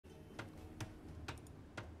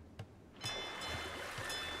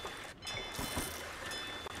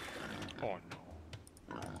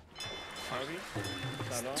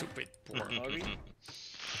Stupid poor.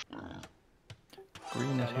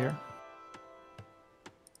 Green is here.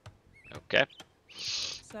 Okay.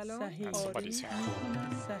 And somebody's here.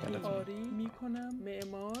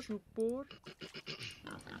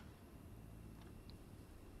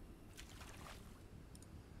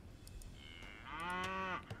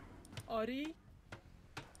 آری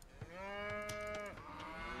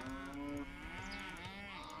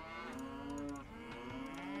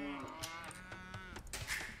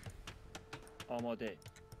آماده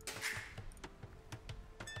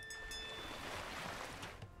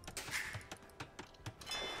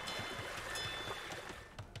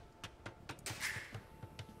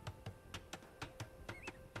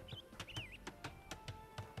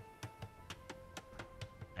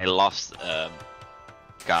I lost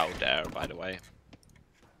cow there, by the way.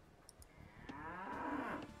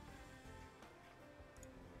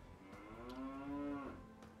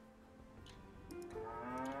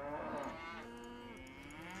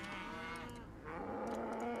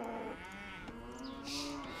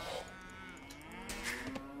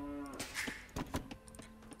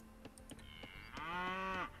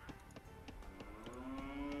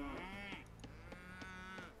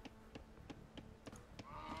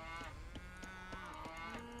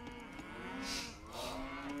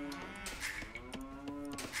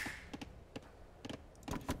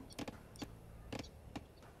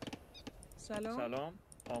 سلام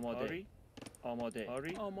آماده آماده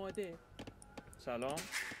آماده سلام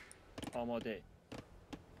آماده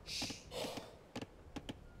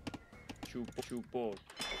چوب برد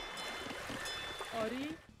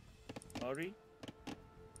آری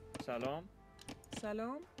سلام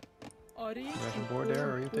آری There's a board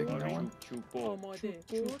there, are you taking that one? چوب برد آماده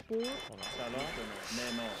چوب برد سلام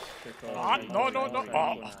معمار No.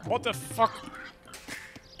 Oh, what the fuck?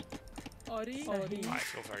 آری I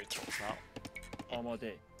feel very trolled now.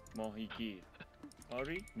 آماده ماهیگیر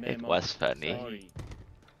آری It معمار was funny. آری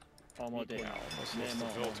آماده I almost lost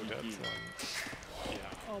the will to that.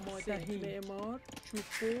 Yeah. آماده معمار چوب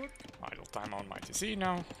برد Idle time on my TC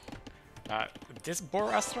now. This boar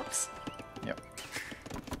Astrox? Yep.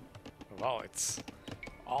 Well, it's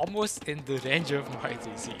almost in the range of my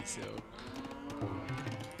TC, so...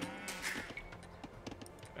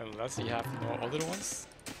 Unless you have no other ones?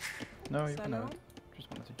 No, you can have it. Just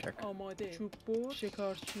wanted to check. آماده چوب برد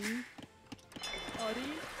شکارچی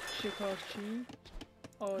آری شکارچی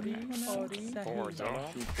آری Boar,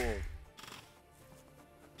 though. چوب برد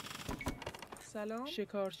سلام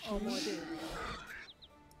شکارچی آماده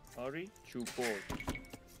آری چوب برد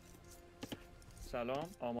سلام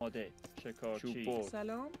آماده شکارچی برد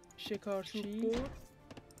سلام شکارچی برد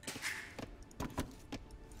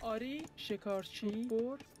آری شکارچی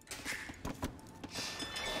برد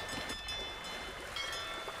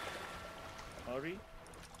آری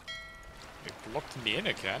It blocked me in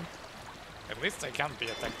again. At least I can't be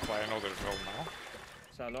attacked by another drone now.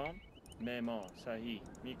 سلام معمار صحیح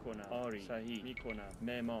میکنم آری صحیح میکنم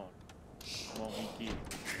معمار ماهیگیر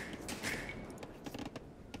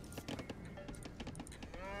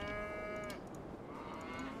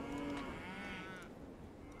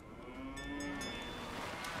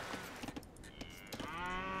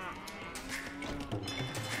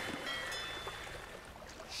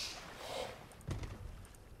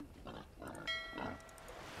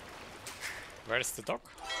Where's the dog?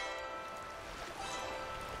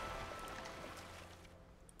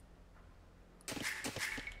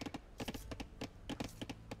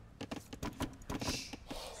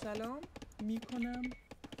 سلام میکنم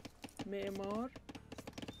معمار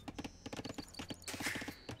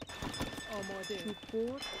آماده چوب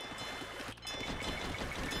برد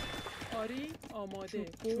آری آماده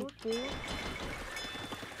چوب برد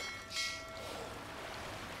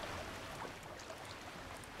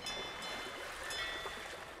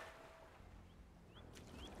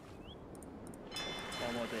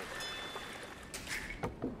آماده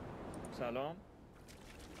سلام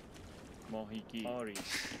ماهیگیر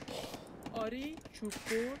آری چوب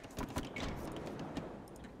برد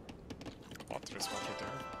Water is water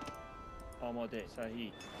there. آماده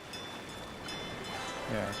صحیح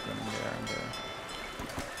Yeah, it's running there and there.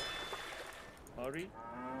 آری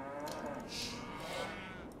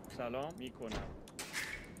سلام میکنم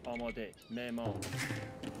آماده معمار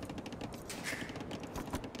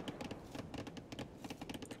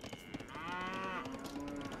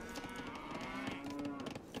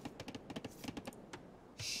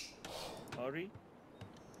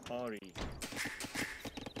آری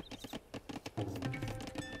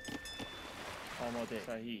آماده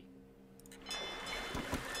صحیح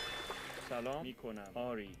سلام میکنم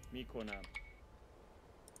آری میکنم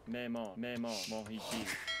معمار ماهیگیر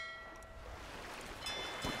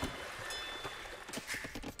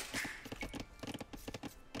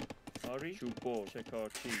آری چوببر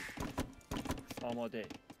شکارچی آماده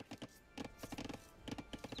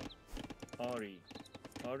آری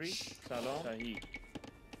سلام صحیح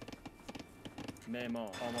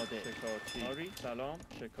معمار آماده شکارچی آری سلام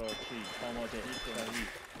شکارچی آماده صحیح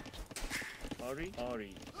آری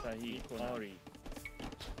صحیح آری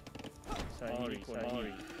صحیح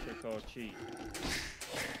شکارچی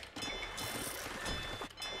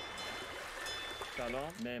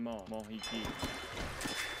سلام معمار ماهیگیر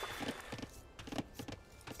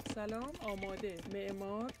سلام آماده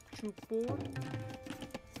معمار چوببر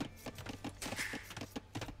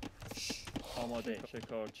آماده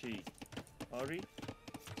شکارچی آری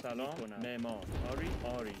سلام معمار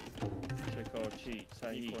آری شکارچی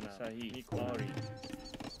صحیح آری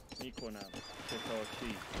میکنم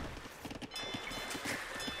شکارچی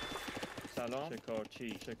سلام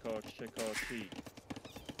شکارچی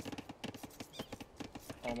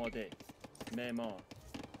آماده معمار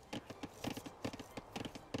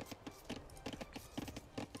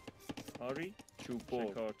آری چوببر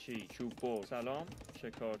شکارچی چوببر سلام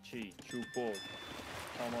شکارچی چوببر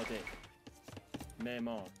آماده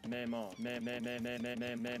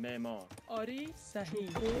معمار آری صحیح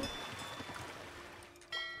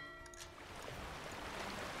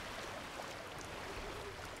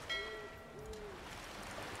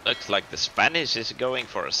Looks like the Spanish is going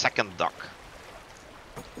for a second dock.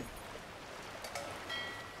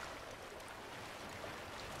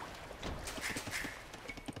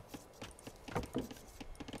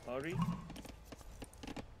 آری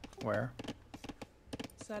Where?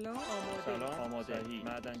 سلام آماده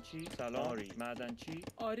معدنچی سلام آری معدنچی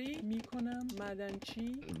آری میکنم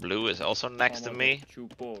معدنچی Blue is also next to me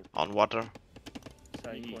چوببر on water.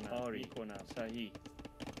 صحیح آری کنم صحیح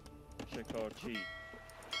شکارچی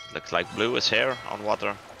Looks like blue is here on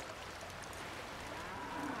water.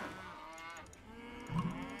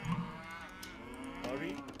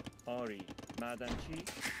 آری معدنچی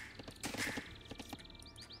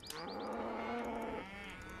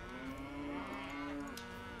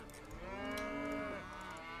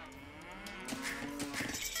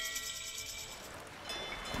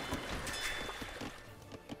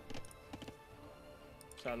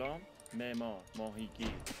سلام معمار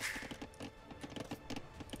ماهیگیر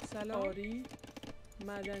سلام آری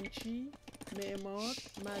معدنچی معمار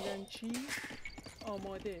معدنچی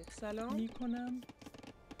آماده سلام میکنم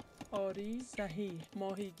آری صحیح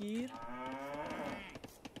ماهیگیر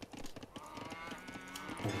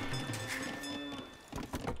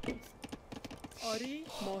آری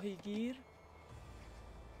ماهیگیر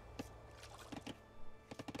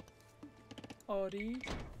آری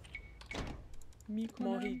میکنم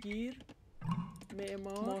ماهیگیر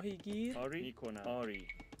معمار ماهیگیر آری میکنم آری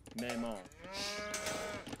معمار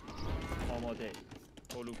آماده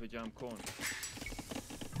علوف جمع کن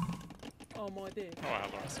آماده Oh, I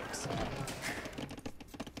lost six.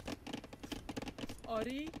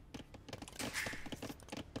 آری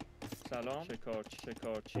سلام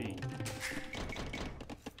شکارچی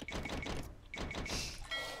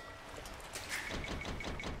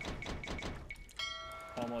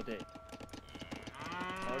آماده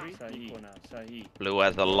آری صحیح کنم صحیح Blue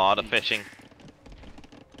has a lot of fishing.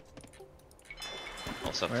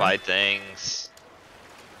 Also Where? fighting.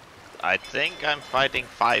 I think I'm fighting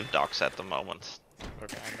 5 docks at the moment.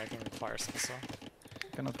 Okay, I'm making fires also.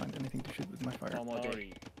 Cannot find anything to shoot with my fire.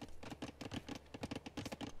 آماده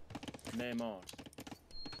معمار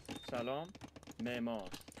سلام معمار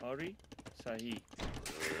آری صحیح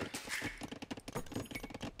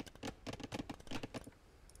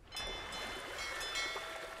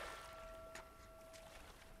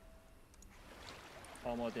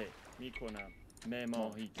آماده میکنم معمار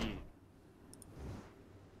ماهیگیر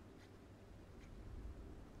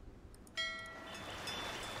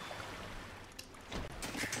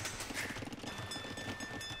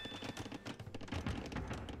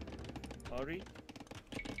آری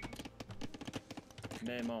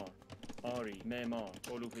معمار آری معمار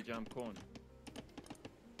علوف جمع کن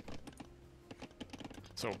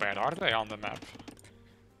So bad are they on the map?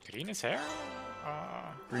 Green is here?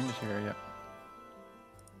 Green is here, yeah.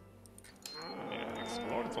 I mean, I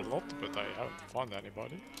explored a lot, but I haven't found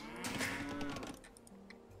anybody.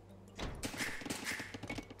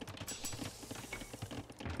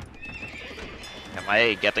 Am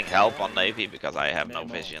I getting help on Navy? Because I have no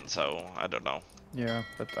vision, so I don't know. Yeah,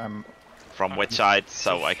 but I'm... From which side,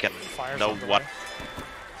 so I can Fires know on the what... way.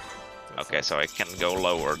 To the Okay, south. so I can go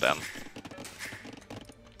lower then.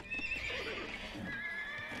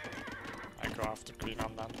 I go after green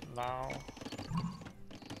on land. now.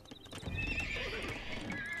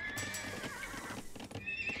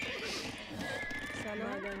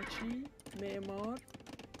 معدنچی معمار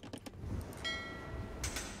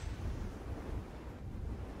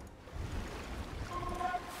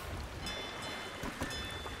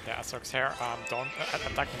Yeah, Asterix here. Don't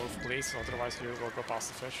attack move, please, otherwise you will go past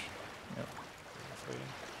the fish. Yep. Hopefully.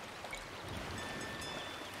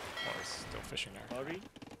 Or he's still fishing there. آری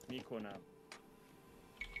میکنم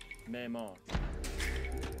معمار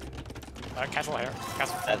Castle here.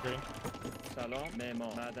 Castle for green. سلام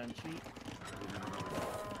معمار معدنچی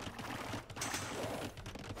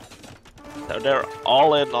So they're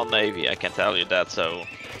all in on Navy, I can tell you that, so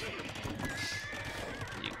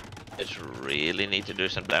you just really need to do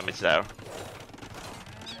some damage there.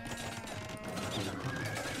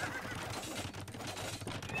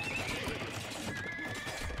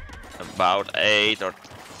 About 8 or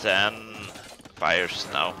 10 fires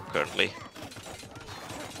now, currently.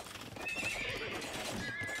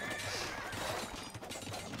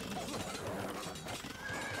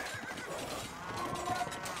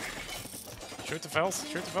 Shoot the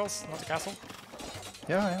fells, not the castle.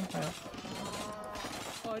 Yeah, I am.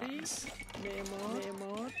 آری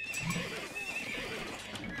معمار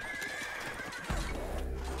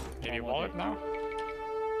Maybe wall it now?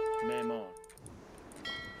 معمار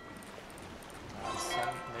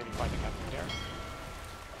Some maybe fighting happening there.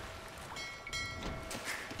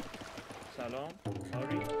 سلام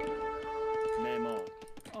آری معمار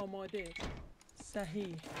آماده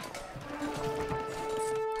صحیح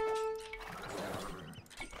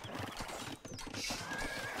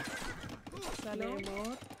سلام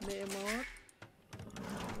معمار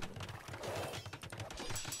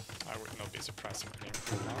I would not be surprised if it came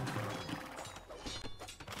from now.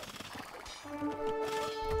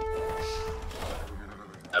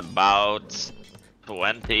 About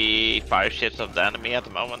 20 fire ships of the enemy at the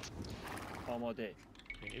moment. آماده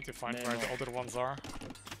We need to find where the other ones are.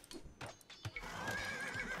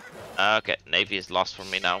 Okay, Navy is lost for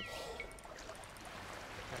me now.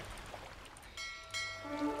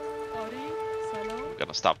 آری سلام I'm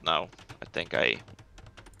gonna stop now. I think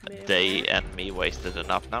they and me wasted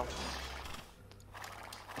enough now.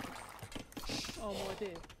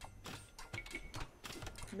 آماده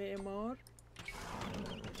معمار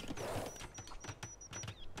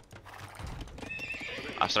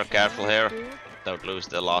Astro, careful here. Don't lose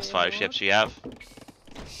the last 5 ships you have.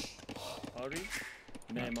 آری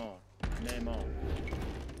معمار معمار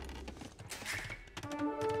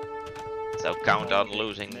So count on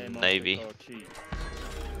losing معمار Navy. شکارچی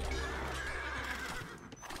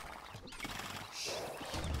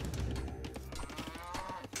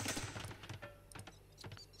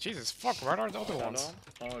Jesus fuck, where are the other ones?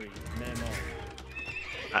 سلام آری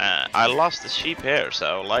معمار I lost the sheep here,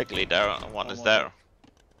 so likely there one is there.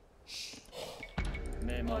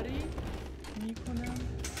 معمار آری میکنم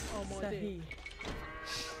آماده صحیح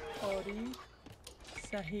آری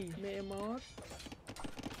صحیح معمار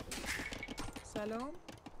سلام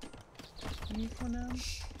میکنم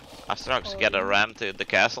Astrox, get a ram to the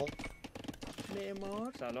castle.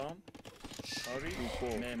 معمار سلام آری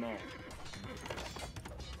معمار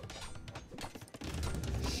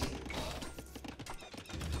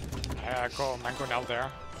I call Mangonel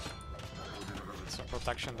there. Some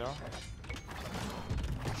protection though.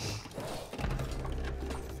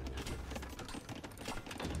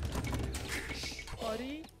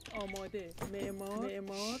 آری آماده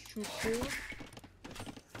معمار چوب‌خور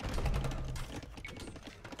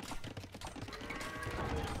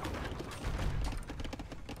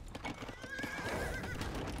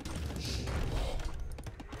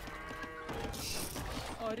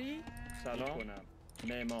آری سلام کنم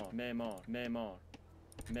معمار معمار معمار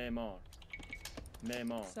معمار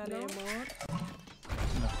معمار سلام معمار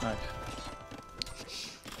That's nice.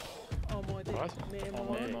 آماده What?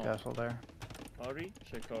 معمار معمار Castle there. آری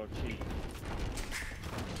شکارچی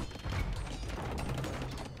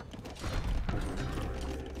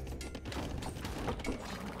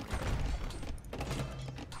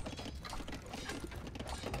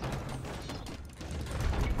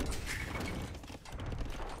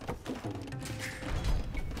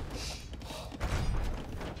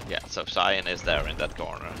Yeah, so Cyan is there in that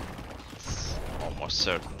corner. It's almost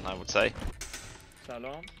certain, I would say.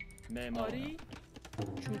 سلام معمار آری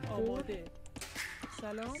چوب آماده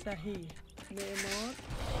سلام صحیح معمار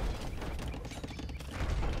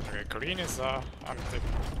Okay, green is I'm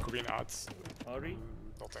taking green out. آری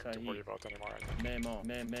Nothing to Sahi. worry about anymore, I think.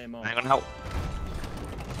 معمار معمار Hang on, help.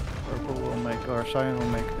 Purple will make, or Cyan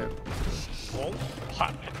will make the Wall? Ha,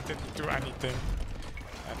 I didn't do anything.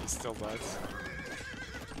 And he's still dead.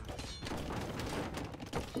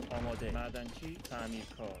 آماده معدنچی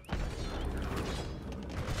تعمیرکار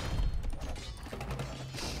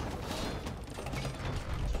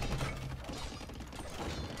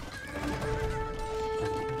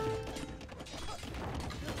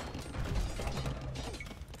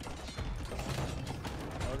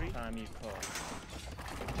آری تعمیرکار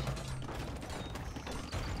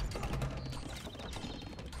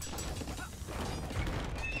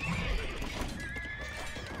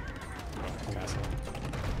Castle.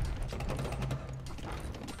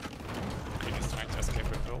 King is trying to escape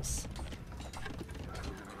with bills.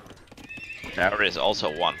 There is also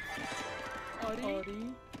one.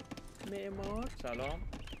 آری معمار سلام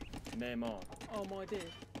معمار آماده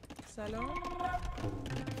سلام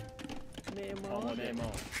معمار آماده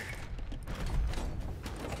معمار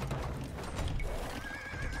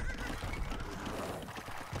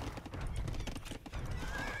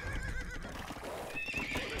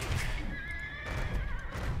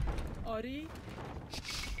آری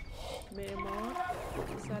معمار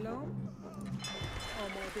سلام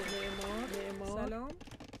آماده معمار سلام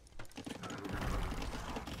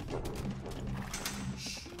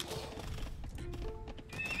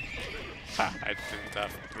Ha, I didn't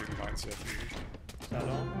have blue lines yet.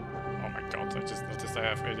 سلام Oh my god, I just noticed I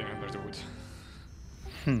have 1800 wood.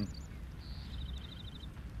 Hmm.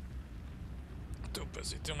 Too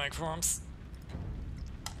busy to make farms.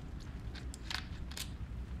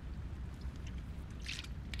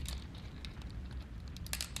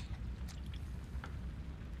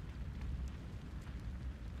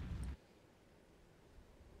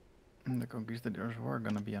 The conquistadors were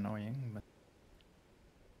gonna be annoying, but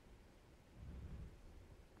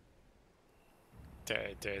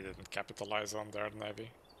They didn't capitalize on their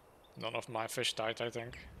navy. None of my fish died, I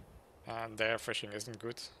think. And their fishing isn't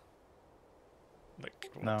good. Like,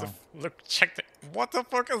 what No. the look, check the... What the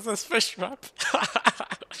fuck is this fish map?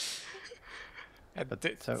 And But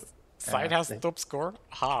this so, side has they- top score?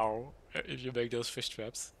 How? If you make those fish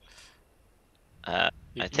traps? I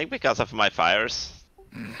think because of my fires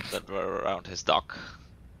that were around his dock.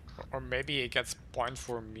 Or maybe he gets point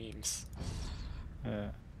for memes.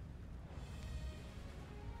 yeah.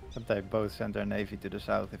 But they both send their navy to the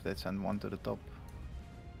south if they send one to the top.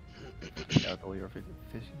 Out all your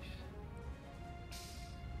fishes.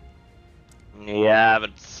 Yeah,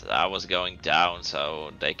 but I was going down,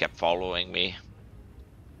 so they kept following me.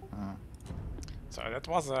 So that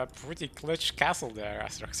was a pretty clutch castle there,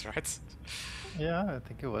 Astrox, right? Yeah, I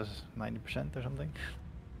think it was 90% or something.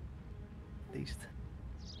 At least.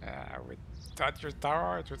 Without your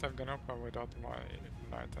tower, it would have gone up, and without my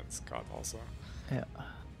knight and Scott also. Yeah.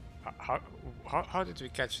 How did we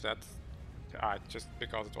catch that? Just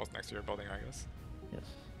because it was next to your building, I guess. Yes.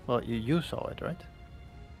 Well, you saw it, right?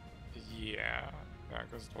 Yeah,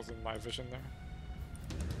 because it was in my vision there.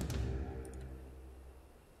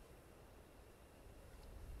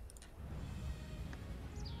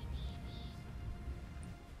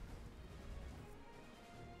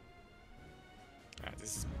 Yeah,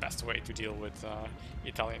 this is the best way to deal with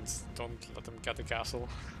Italians. Don't let them get the castle.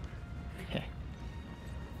 Yeah.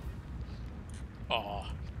 Oh,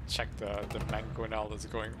 check the Mangonel that's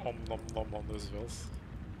going nom nom on those hills.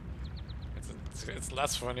 It's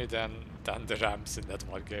less funny than the ramps in that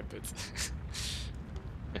one game bit.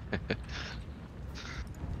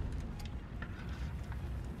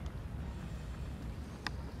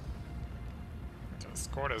 The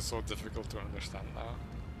score is so difficult to understand now.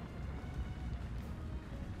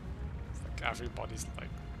 It's like everybody's like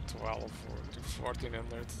 12 or to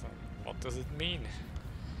 1400, and what does it mean?